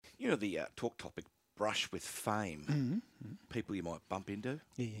know the talk topic, brush with fame, people you might bump into?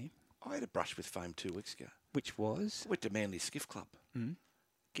 Yeah. I had a brush with fame 2 weeks ago. Which was? I went to Manly Skiff Club.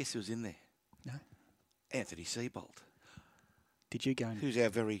 Guess who was in there? No. Anthony Seibold. Did you go and... Who's our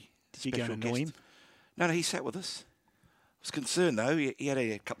very Did you special go and annoy guest. him? No, he sat with us. I was concerned, though. He had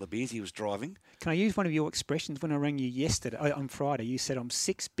a couple of beers. He was driving. Can I use one of your expressions? When I rang you yesterday, on Friday, you said, I'm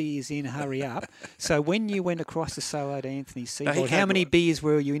 6 beers in, hurry up. So when you went across to say hello to Anthony Seibold, how many beers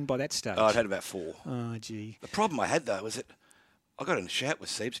were you in by that stage? Oh, I'd had about 4. Oh, gee. The problem I had, though, was that I got in a shout with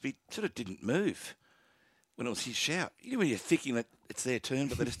Seibs, but he sort of didn't move when it was his shout. You know when you're thinking that it's their turn,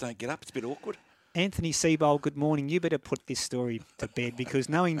 but they just don't get up? It's a bit awkward. Anthony Seibold, good morning. You better put this story to bed because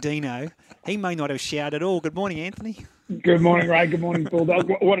knowing Dino, he may not have shouted at all. Good morning, Anthony. Good morning, Ray. Good morning,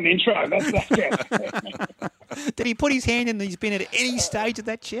 Bulldog. What an intro. Did he put his hand in his bin at any stage of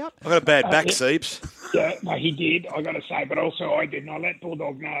that shout? I got a bad back, Seibs. Yeah, no, he did, I got to say, but also I didn't. I let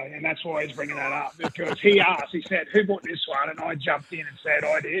Bulldog know, and that's why he's bringing that up, because he asked, he said, who bought this one? And I jumped in and said,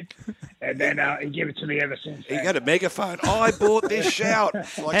 I did. And then he gave it to me ever since. He got a megaphone. I bought this shout,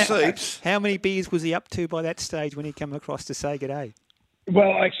 like Seibs. How many beers was he up to by that stage when he came across to say g'day?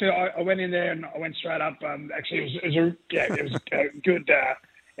 Well, actually, I went in there and I went straight up. Actually, it was a good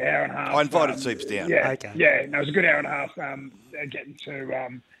hour and a half. I invited Seibs down. Yeah, okay. Yeah, no, it was a good hour and a half getting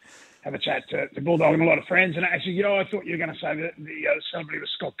to have a chat to Bulldog and a lot of friends. And actually, I thought you were going to say that the celebrity was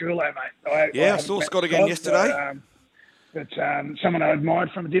Scott Goulet, mate. I saw Scott again yesterday. But someone I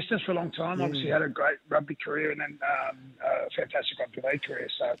admired from a distance for a long time. Obviously had a great rugby career and then a fantastic rugby league career.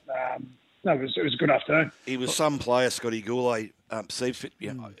 So, no, it was a good afternoon. He was some player, Scotty Goulet, Seibs,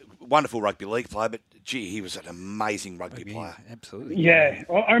 wonderful rugby league player, but gee, he was an amazing rugby player. Absolutely. Yeah,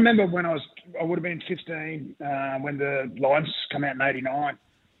 I remember when I would have been 15 when the Lions came out in '89,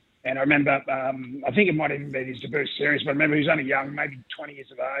 and I remember I think it might even be his debut series, but I remember he was only young, maybe 20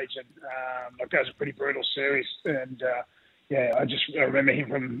 years of age, and that was a pretty brutal series, and I remember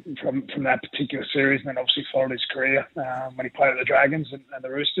him from that particular series, and then obviously followed his career when he played at the Dragons and the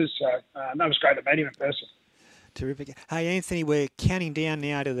Roosters. So that was great to meet him in person. Terrific. Hey, Anthony, we're counting down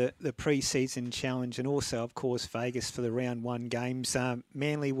now to the pre-season challenge and also, of course, Vegas for the round 1 games.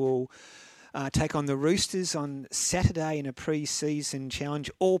 Manly will take on the Roosters on Saturday in a pre-season challenge,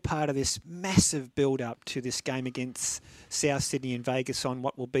 all part of this massive build-up to this game against South Sydney and Vegas on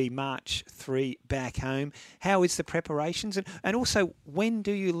what will be March 3 back home. How is the preparations? And also, when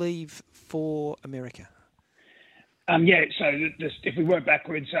do you leave for America? So if we work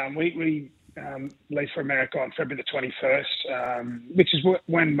backwards, we leave for America on February the 21st, which is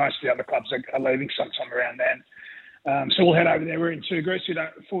when most of the other clubs are leaving sometime around then. So we'll head over there. We're in 2 groups.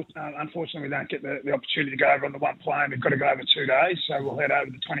 Unfortunately, we don't get the opportunity to go over on the one plane. We've got to go over 2 days. So we'll head over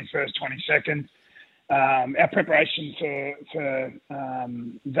the 21st, 22nd. Our preparation for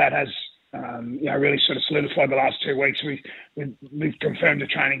that has really sort of solidified the last 2 weeks. We've confirmed a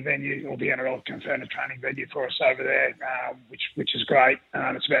training venue, or the NRL confirmed a training venue for us over there, which is great.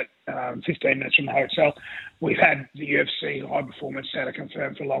 It's about 15 minutes from the hotel. We've had the UFC High Performance Centre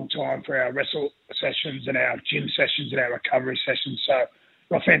confirmed for a long time for our wrestle sessions and our gym sessions and our recovery sessions. So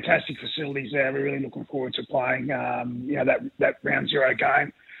we've got fantastic facilities there. We're really looking forward to playing that round 0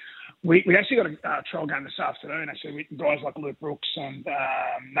 game. We actually got a trial game this afternoon. Actually, guys like Luke Brooks and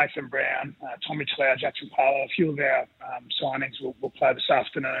Nathan Brown, Tommy Tlau, Jackson Parlow, a few of our signings will play this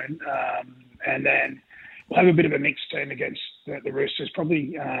afternoon. And then we'll have a bit of a mixed team against the Roosters.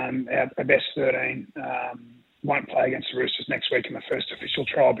 Probably our best 13 won't play against the Roosters next week in the first official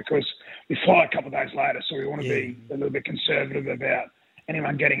trial because we fly a couple of days later. So we want to be a little bit conservative about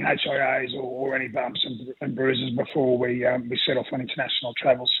anyone getting HIAs or any bumps and bruises before we set off on international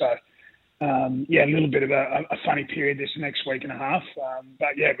travel. So, a little bit of a funny period this next week and a half.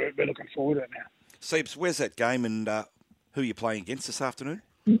 We're looking forward to it now. Seibs, where's that game and who are you playing against this afternoon?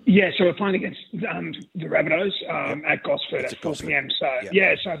 Yeah, so we're playing against the Rabbitohs at Gosford at 4 p.m. So,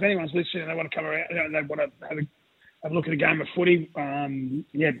 so if anyone's listening and they want to come around and they want to have a look at a game of footy,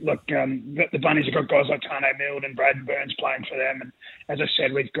 the Bunnies have got guys like Tane Milne and Braden Burns playing for them. And as I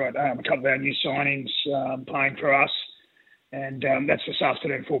said, we've got a couple of our new signings playing for us. And that's this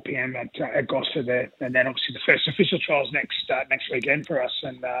afternoon, 4 p.m. at Gosford there. And then obviously the first official trials next weekend for us.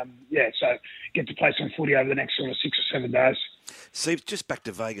 And so get to play some footy over the next sort of 6 or 7 days. Steve, just back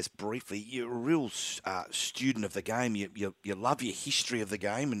to Vegas briefly. You're a real student of the game. You love your history of the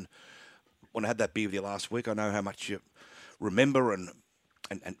game. And when I had that beer with you last week, I know how much you remember and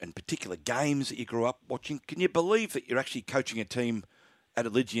particular games that you grew up watching. Can you believe that you're actually coaching a team at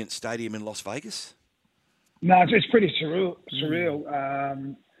Allegiant Stadium in Las Vegas? No, it's pretty surreal.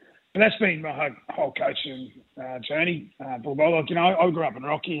 but that's been my whole coaching journey. Bulldog, I grew up in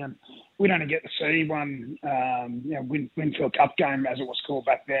Rocky, and we'd only get to see one, Winfield Cup game, as it was called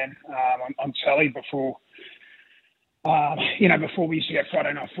back then, on telly before. Before we used to get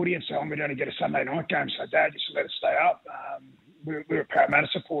Friday night footy and so on, we'd only get a Sunday night game. So Dad used to let us stay up. We were Parramatta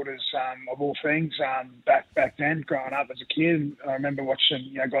supporters of all things back then, growing up as a kid. I remember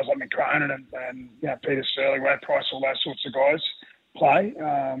watching guys like Mick Cronin and Peter Sterling, Wade Price, all those sorts of guys play.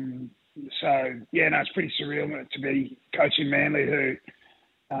 It's pretty surreal to be coaching Manly, who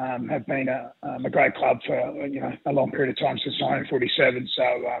have been a great club for a long period of time, since 1947. So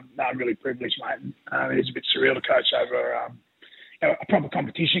I'm really privileged, mate. It is a bit surreal to coach over a proper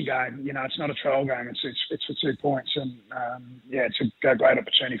competition game. It's not a trial game. It's for 2 points, and it's a great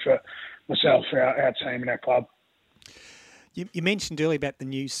opportunity for myself, our team, and our club. You mentioned earlier about the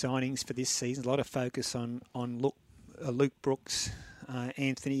new signings for this season. A lot of focus on Luke Brooks,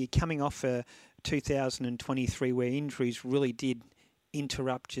 Anthony. You're coming off a 2023 where injuries really did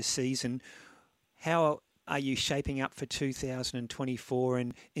interrupt your season. How are you shaping up for 2024,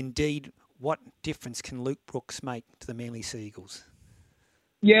 and indeed, what difference can Luke Brooks make to the Manly Sea Eagles?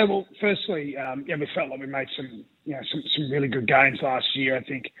 Yeah, well, firstly, we felt like we made some really good gains last year. I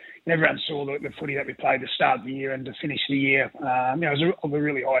think everyone saw the footy that we played to start the year and to finish the year. It was of a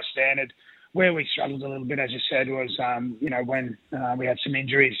really high standard. Where we struggled a little bit, as you said, was when we had some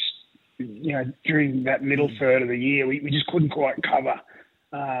injuries. During that middle third of the year, we just couldn't quite cover,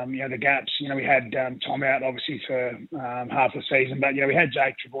 the gaps. We had Tom out, obviously, for half the season, but, we had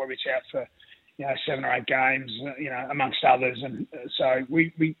Jake Trbojevic out for, 7 or 8 games, amongst others. And so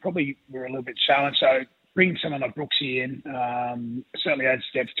we probably were a little bit challenged. So bringing someone like Brooksy in certainly adds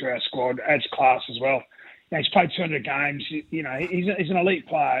depth to our squad, adds class as well. He's played 200 games. He's an elite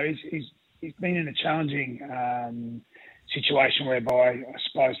player. He's been in a challenging situation whereby I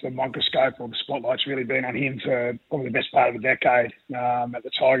suppose the microscope or the spotlight's really been on him for probably the best part of a decade at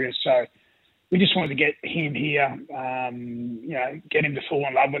the Tigers. So we just wanted to get him here, get him to fall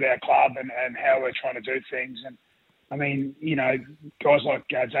in love with our club and how we're trying to do things. And I mean, guys like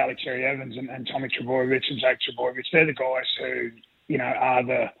Zali Terry-Evans and Tommy Trbojevic and Jake Trbojevic, they're the guys who, are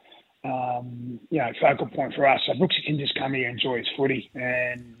the focal point for us. So Brooksy can just come here and enjoy his footy.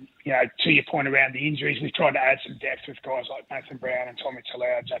 And, to your point around the injuries, we've tried to add some depth with guys like Nathan Brown and Tommy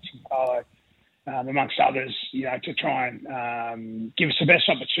Talau, Jackson Carlo, amongst others, to try and give us the best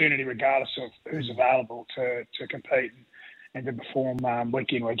opportunity, regardless of who's available, to compete and to perform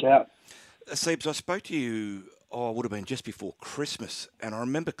week in, week out. Seibs, I spoke to you, it would have been just before Christmas, and I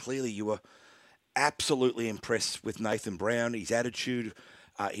remember clearly you were absolutely impressed with Nathan Brown, his attitude,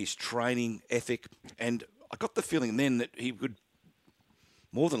 his training ethic, and I got the feeling then that he would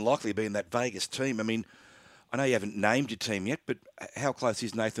more than likely be in that Vegas team. I mean, I know you haven't named your team yet, but how close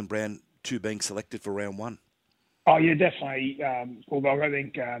is Nathan Brown to being selected for round 1? Oh, yeah, definitely, Bulldog. I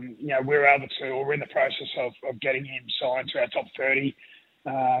think, we're able to, or we're in the process of getting him signed to our top 30.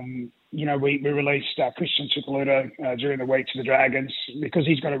 We released Christian Tupaluto during the week to the Dragons because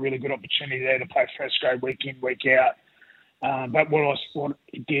he's got a really good opportunity there to play first grade week in, week out. But what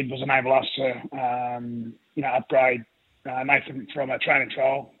it did was enable us to, upgrade Nathan from a training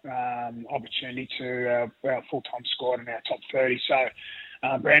trial opportunity to our full-time squad in our top 30. So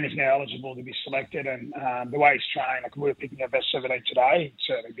Brand is now eligible to be selected, and the way he's trained, like we were picking our best 17 today, he'd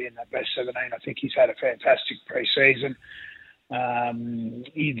certainly be in that best 17. I think he's had a fantastic pre-season.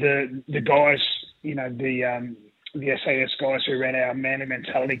 The guys, the SAS guys who ran our Manly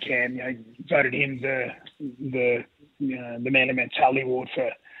Mentality Camp, voted him the Manly Mentality Award for,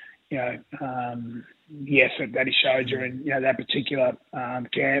 the effort that he showed during, that particular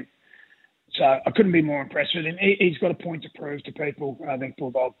camp. So I couldn't be more impressed with him. He's got a point to prove to people. I think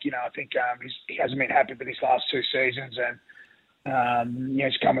Bulldog, he hasn't been happy with his last 2 seasons, and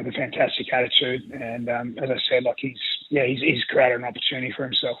he's come with a fantastic attitude. And as I said, he's created an opportunity for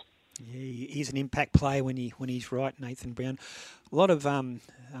himself. Yeah, he's an impact player when he's right, Nathan Brown. A lot of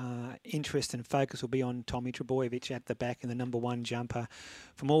interest and focus will be on Tommy Trbojevic at the back and the number 1 jumper.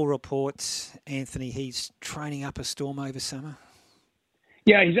 From all reports, Anthony, he's training up a storm over summer.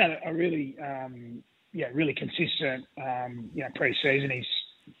 Yeah, he's had a really, really consistent, pre-season.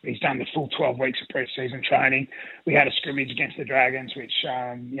 He's done the full 12 weeks of pre-season training. We had a scrimmage against the Dragons, which,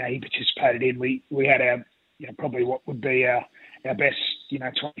 he participated in. We had our, probably what would be our best,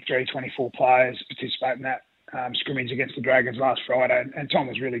 23, 24 players participate in that scrimmage against the Dragons last Friday. And Tom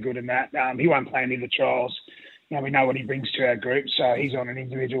was really good in that. He won't play any of the trials. We know what he brings to our group. So he's on an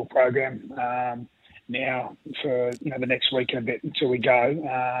individual program now for, the next week and a bit until we go,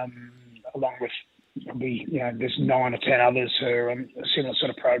 along with probably, there's 9 or 10 others who are on a similar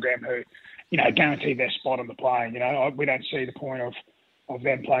sort of program who, guarantee their spot on the plane. We don't see the point of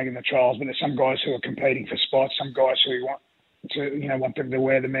them playing in the trials, but there's some guys who are competing for spots, some guys who want them to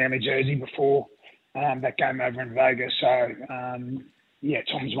wear the Manly jersey before that game over in Vegas. So,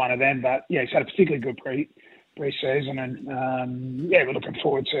 Tom's one of them. But, he's had a particularly good pre-season. And, we're looking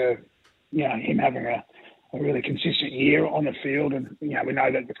forward to, him having a really consistent year on the field. And, we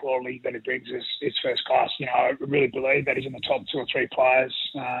know that the quality that he brings is first class. I really believe that he's in the top 2 or 3 players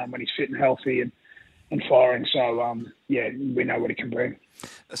when he's fit and healthy and firing. So, we know what he can bring.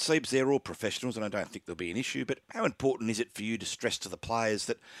 Seibs, they're all professionals, and I don't think there'll be an issue, but how important is it for you to stress to the players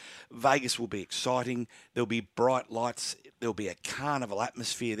that Vegas will be exciting, there'll be bright lights, there'll be a carnival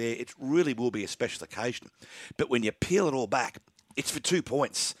atmosphere there, it really will be a special occasion. But when you peel it all back, it's for 2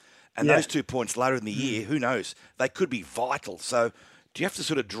 points, and those 2 points later in the year, who knows, they could be vital. So do you have to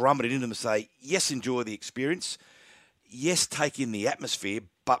sort of drum it into them and say, yes, enjoy the experience, yes, take in the atmosphere,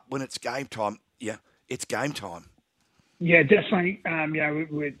 but when it's game time, it's game time. Yeah, definitely.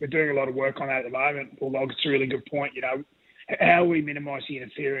 We're doing a lot of work on that at the moment. Although it's a really good point. How we minimise the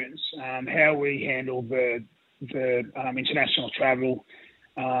interference, how we handle the international travel.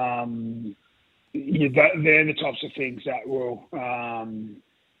 They're the types of things that will,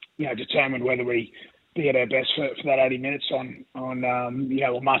 determine whether we be at our best for that 80 minutes on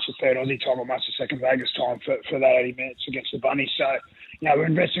March the 3rd Aussie time or March the 2nd Vegas time for that 80 minutes against the Bunnies. So, we're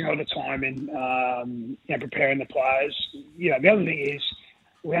investing a lot of time in preparing the players. The other thing is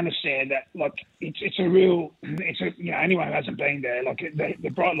we understand that anyone who hasn't been there, the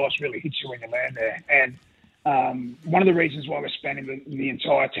bright lights really hits you when you land there. And one of the reasons why we're spending the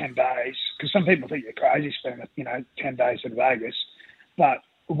entire 10 days, because some people think you're crazy spending 10 days in Vegas, but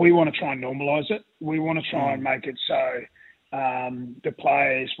we want to try and normalise it. We want to try and make it so the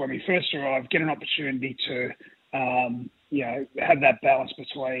players, when we first arrive, get an opportunity to have that balance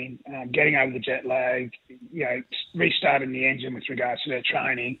between getting over the jet lag, restarting the engine with regards to their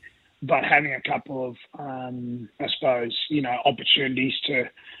training, but having a couple of, opportunities to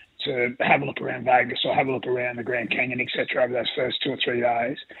have a look around Vegas or have a look around the Grand Canyon, etc., over those first 2 or 3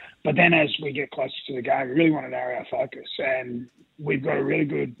 days. But then as we get closer to the game, we really want to narrow our focus. And we've got a really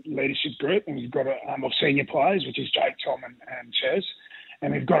good leadership group, and we've got of senior players, which is Jake, Tom, and Ches.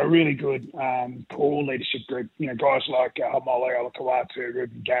 And we've got a really good core leadership group, guys like Hamole Olakawatu,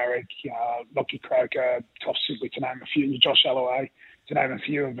 Ruben Garrick, Lockie Croker, Toff Sibley, to name a few, Josh Alloway, to name a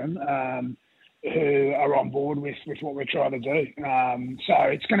few of them, who are on board with what we're trying to do. So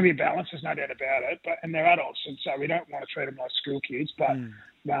it's going to be a balance, there's no doubt about it. And they're adults, and so we don't want to treat them like school kids. But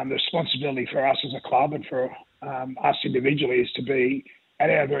the responsibility for us as a club and for us individually is to be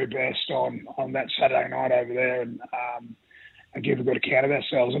at our very best on that Saturday night over there and give a good account of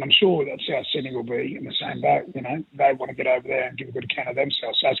ourselves. And I'm sure that South Sydney will be in the same boat. They want to get over there and give a good account of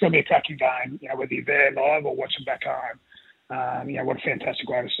themselves. So it's going to be a cracking game, whether you're there live or watching back home. What a fantastic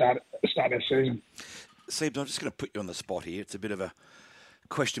way to start our season. Seibs, I'm just going to put you on the spot here. It's a bit of a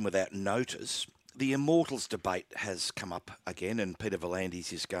question without notice. The Immortals debate has come up again, and Peter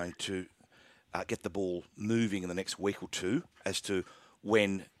V'landys is going to get the ball moving in the next week or two as to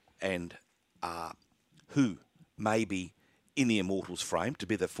when and who may be in the Immortals frame to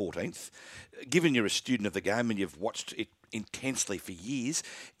be the 14th. Given you're a student of the game and you've watched it intensely for years,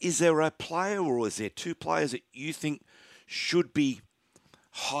 is there a player or is there 2 players that you think should be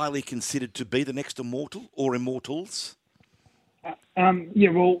highly considered to be the next Immortal or Immortals?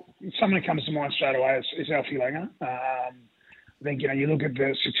 Well, someone who comes to mind straight away is Alfie Langer. I think, you look at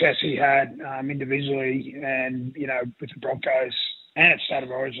the success he had individually and, with the Broncos and at State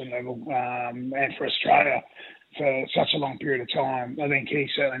of Origin level and for Australia for such a long period of time. I think he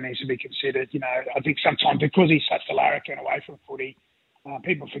certainly needs to be considered. I think sometimes because he's such a larrikin away from footy,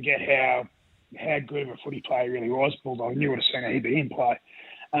 people forget how good of a footy player he really was. Bulldog, you would have seen a heap of him play.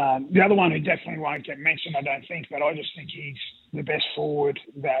 The other one who definitely won't get mentioned, I don't think, but I just think he's the best forward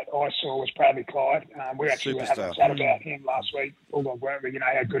that I saw was Bradley Clyde. We actually were having a chat about him last week. Bulldog, weren't we?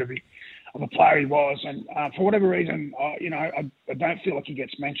 How good of a player he was. And for whatever reason, I don't feel like he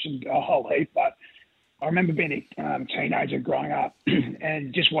gets mentioned a whole heap, but I remember being a teenager growing up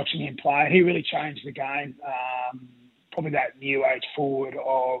and just watching him play. He really changed the game. Probably that new age forward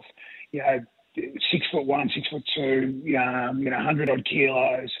of, 6'1", 6'2", 100 odd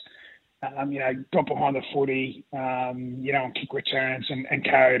kilos. Got behind the footy, on kick returns and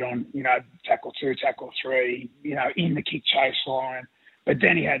carried on, tackle 2, tackle 3, in the kick chase line. But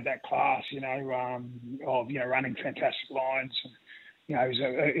then he had that class, of running fantastic lines. And,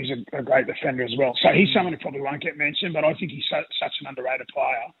 he's a great defender as well. So he's someone who probably won't get mentioned, but I think he's such an underrated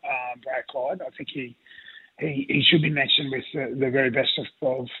player, Brad Clyde. I think he should be mentioned with the very best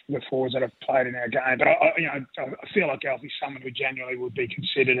of the forwards that have played in our game. But I feel like Alfie's someone who genuinely would be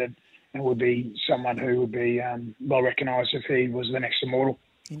considered and would be someone who would be well recognised if he was the next immortal.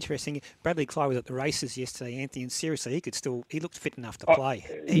 Interesting. Bradley Clyde was at the races yesterday, Anthony, and seriously, he looked fit enough to play.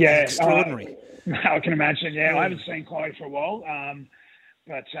 He was extraordinary. I can imagine, yeah. I haven't seen Clyde for a while.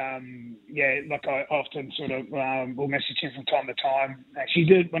 But like I often sort of will message him from time to time. Actually,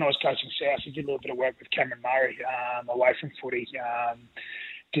 did when I was coaching South, he did a little bit of work with Cameron Murray away from footy. A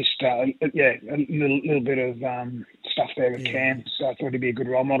little bit of stuff there with Cam. So I thought he'd be a good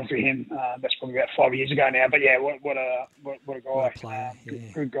role model for him. That's probably about 5 years ago now. But yeah, what a guy! What a player,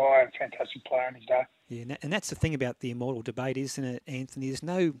 good guy, fantastic player in his day. Yeah, and that's the thing about the immortal debate, isn't it, Anthony? There's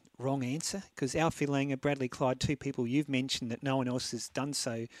no wrong answer because Alfie Langer, Bradley Clyde, two people you've mentioned that no one else has done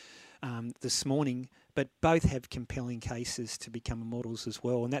so this morning, but both have compelling cases to become immortals as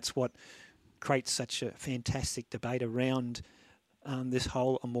well, and that's what creates such a fantastic debate around this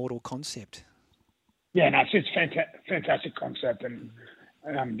whole immortal concept. Yeah, no, it's a fantastic concept, and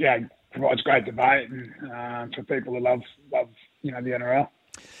provides great debate and for people who love the NRL.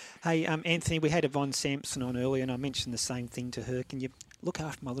 Hey, Anthony, we had Yvonne Sampson on earlier, and I mentioned the same thing to her. Can you look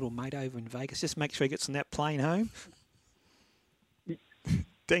after my little mate over in Vegas? Just make sure he gets on that plane home.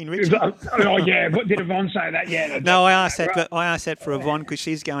 Dean Ritchie. Oh yeah, what did Yvonne say that? Yeah. No, I asked that for Yvonne because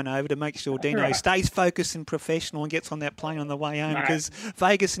she's going over to make sure Dino stays focused and professional and gets on that plane on the way home. Because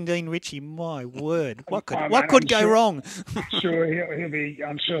Vegas and Dean Ritchie, my word, what could go wrong? I'm sure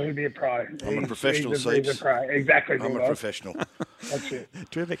he'll be a pro. I'm a professional, Seibs. Exactly. I'm a professional. That's it.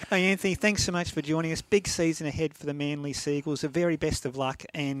 Terrific. Hey, Anthony, thanks so much for joining us. Big season ahead for the Manly Seagulls. The very best of luck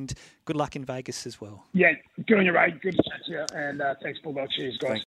and good luck in Vegas as well. Yeah, good on you, Ray. Good to chat to you. And thanks, Bulldog. Cheers, guys.